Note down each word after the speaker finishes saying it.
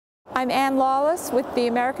I'm Ann Lawless with the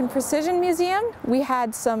American Precision Museum. We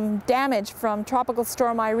had some damage from Tropical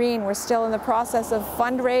Storm Irene. We're still in the process of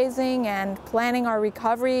fundraising and planning our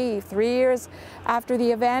recovery 3 years after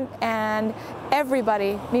the event, and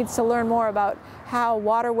everybody needs to learn more about how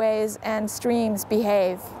waterways and streams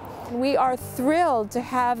behave. We are thrilled to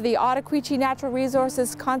have the Ottauquechee Natural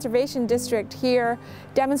Resources Conservation District here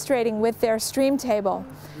demonstrating with their stream table.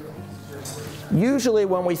 Usually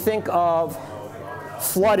when we think of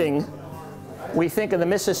flooding, we think of the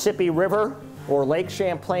Mississippi River or Lake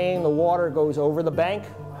Champlain. The water goes over the bank.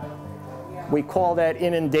 We call that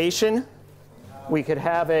inundation. We could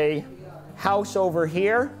have a house over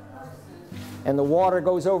here and the water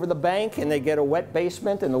goes over the bank and they get a wet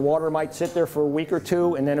basement and the water might sit there for a week or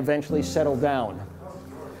two and then eventually settle down.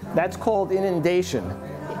 That's called inundation.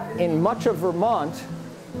 In much of Vermont,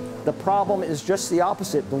 the problem is just the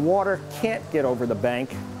opposite. The water can't get over the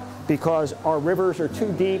bank because our rivers are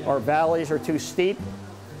too deep, our valleys are too steep,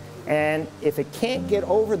 and if it can't get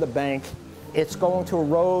over the bank, it's going to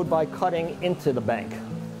erode by cutting into the bank.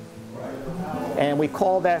 And we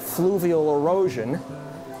call that fluvial erosion.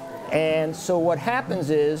 And so what happens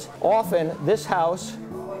is, often this house,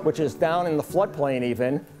 which is down in the floodplain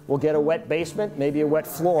even, will get a wet basement, maybe a wet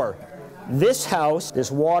floor. This house, this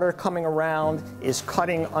water coming around, is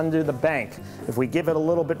cutting under the bank. If we give it a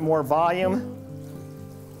little bit more volume,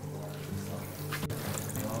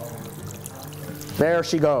 there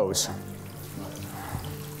she goes.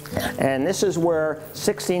 And this is where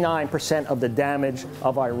 69% of the damage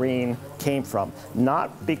of Irene came from.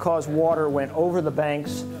 Not because water went over the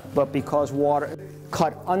banks, but because water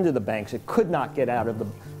cut under the banks. It could not get out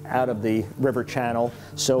of the river channel,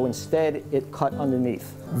 so instead it cut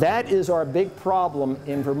underneath. That is our big problem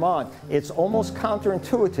in Vermont. It's almost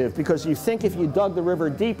counterintuitive because you think if you dug the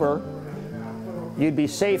river deeper, you'd be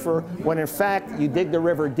safer, when in fact you dig the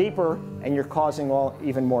river deeper and you're causing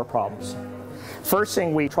even more problems. First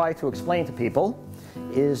thing we try to explain to people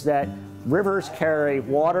is that rivers carry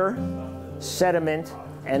water, sediment,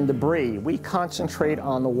 and debris. We concentrate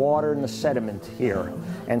on the water and the sediment here.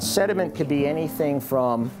 And sediment could be anything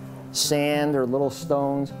from sand or little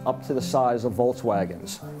stones up to the size of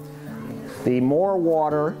Volkswagens. The more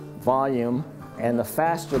water volume and the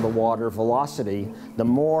faster the water velocity, the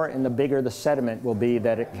more and the bigger the sediment will be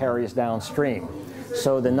that it carries downstream.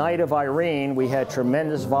 So the night of Irene, we had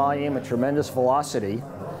tremendous volume and tremendous velocity,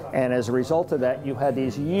 and as a result of that, you had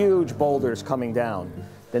these huge boulders coming down.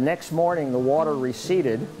 The next morning, the water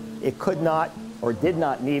receded. It could not or did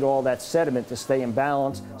not need all that sediment to stay in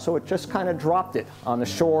balance, so it just kind of dropped it on the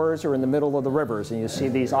shores or in the middle of the rivers, and you see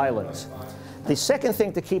these islands. The second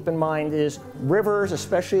thing to keep in mind is rivers,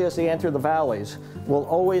 especially as they enter the valleys, will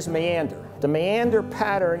always meander. The meander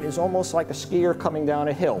pattern is almost like a skier coming down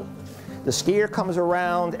a hill. The skier comes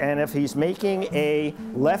around, and if he's making a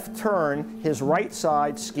left turn, his right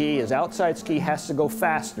side ski, his outside ski, has to go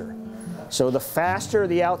faster. So the faster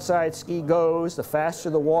the outside ski goes, the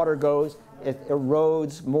faster the water goes, it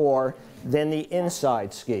erodes more than the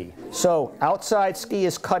inside ski. So outside ski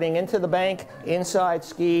is cutting into the bank, inside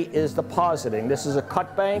ski is depositing. This is a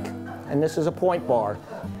cut bank, and this is a point bar.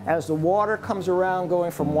 As the water comes around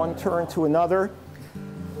going from one turn to another,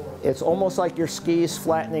 it's almost like your ski's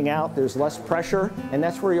flattening out. There's less pressure, and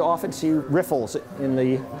that's where you often see riffles in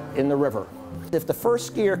the river. If the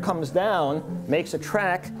first skier comes down, makes a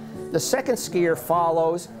track, the second skier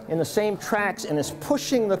follows in the same tracks and is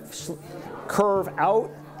pushing the curve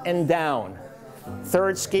out and down.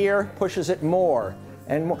 Third skier pushes it more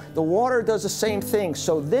and more. The water does the same thing,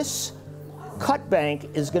 so this cut bank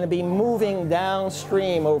is going to be moving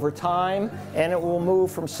downstream over time, and it will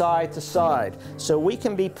move from side to side. So we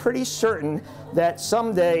can be pretty certain that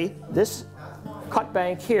someday this cut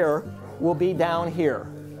bank here will be down here,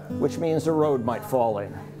 which means the road might fall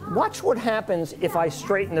in. Watch what happens if I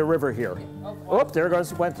straighten the river here. Oh, there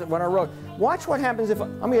goes went our road. Watch what happens if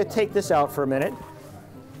I'm going to take this out for a minute.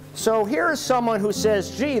 So here is someone who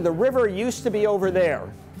says, gee, the river used to be over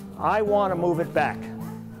there. I want to move it back.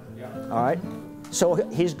 All right, so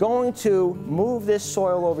he's going to move this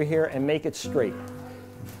soil over here and make it straight.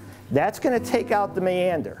 That's going to take out the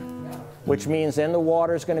meander, which means then the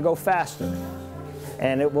water is going to go faster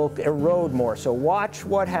and it will erode more. So watch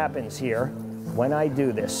what happens here when I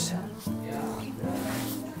do this.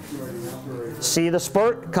 See the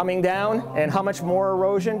spurt coming down and how much more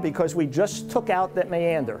erosion? Because we just took out that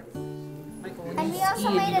meander. And we also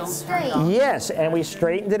made it straight. Yes, and we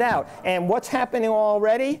straightened it out. And what's happening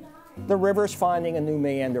already? The river's finding a new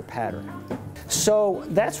meander pattern. So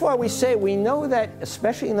that's why we say we know that,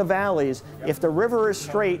 especially in the valleys, if the river is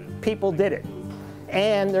straight, people did it.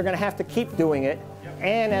 And they're going to have to keep doing it.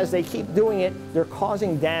 And as they keep doing it, they're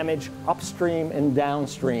causing damage upstream and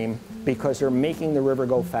downstream because they're making the river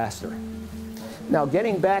go faster. Now,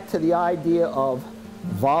 getting back to the idea of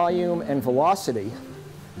volume and velocity,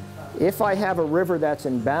 if I have a river that's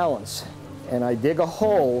in balance and I dig a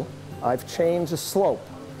hole, I've changed the slope,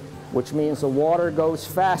 which means the water goes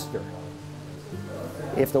faster.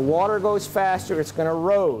 If the water goes faster, it's going to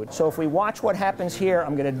erode. So if we watch what happens here,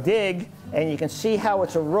 I'm going to dig, and you can see how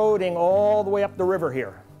it's eroding all the way up the river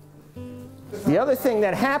here. The other thing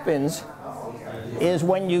that happens is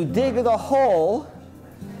when you dig the hole,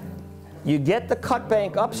 you get the cut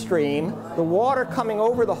bank upstream, the water coming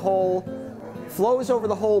over the hole flows over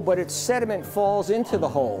the hole, but its sediment falls into the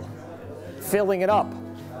hole, filling it up.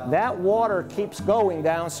 That water keeps going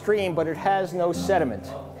downstream, but it has no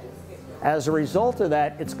sediment. As a result of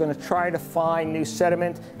that, it's going to try to find new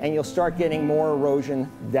sediment, and you'll start getting more erosion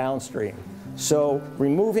downstream. So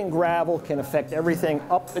removing gravel can affect everything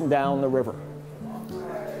up and down the river.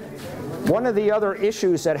 One of the other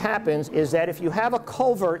issues that happens is that if you have a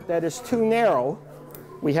culvert that is too narrow,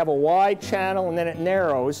 we have a wide channel and then it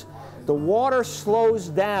narrows, the water slows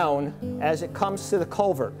down as it comes to the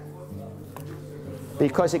culvert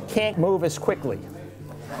because it can't move as quickly.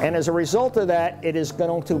 And as a result of that, it is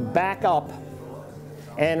going to back up.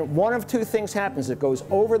 And one of two things happens. It goes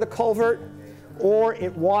over the culvert or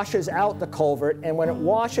it washes out the culvert. And when it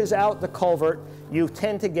washes out the culvert, you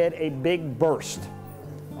tend to get a big burst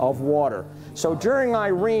of water. So during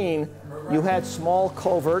Irene, you had small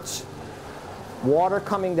culverts, water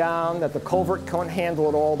coming down that the culvert couldn't handle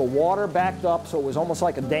it all. The water backed up, so it was almost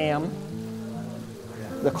like a dam.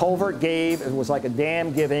 The culvert gave, it was like a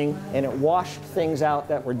dam giving, and it washed things out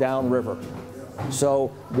that were downriver. So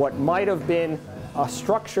what might have been a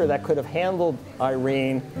structure that could have handled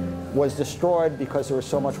Irene was destroyed because there was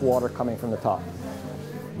so much water coming from the top.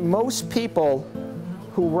 Most people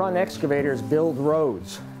who run excavators build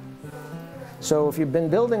roads. So if you've been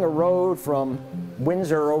building a road from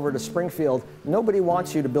Windsor over to Springfield, nobody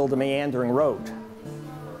wants you to build a meandering road.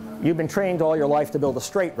 You've been trained all your life to build a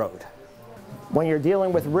straight road. When you're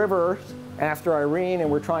dealing with rivers after Irene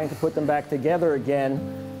and we're trying to put them back together again,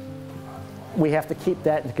 we have to keep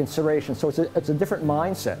that into consideration. So it's a different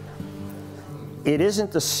mindset. It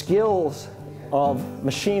isn't the skills of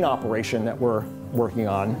machine operation that we're working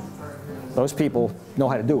on. Those people know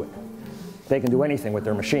how to do it. They can do anything with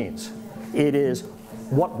their machines. It is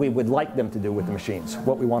what we would like them to do with the machines,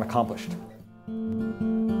 what we want accomplished.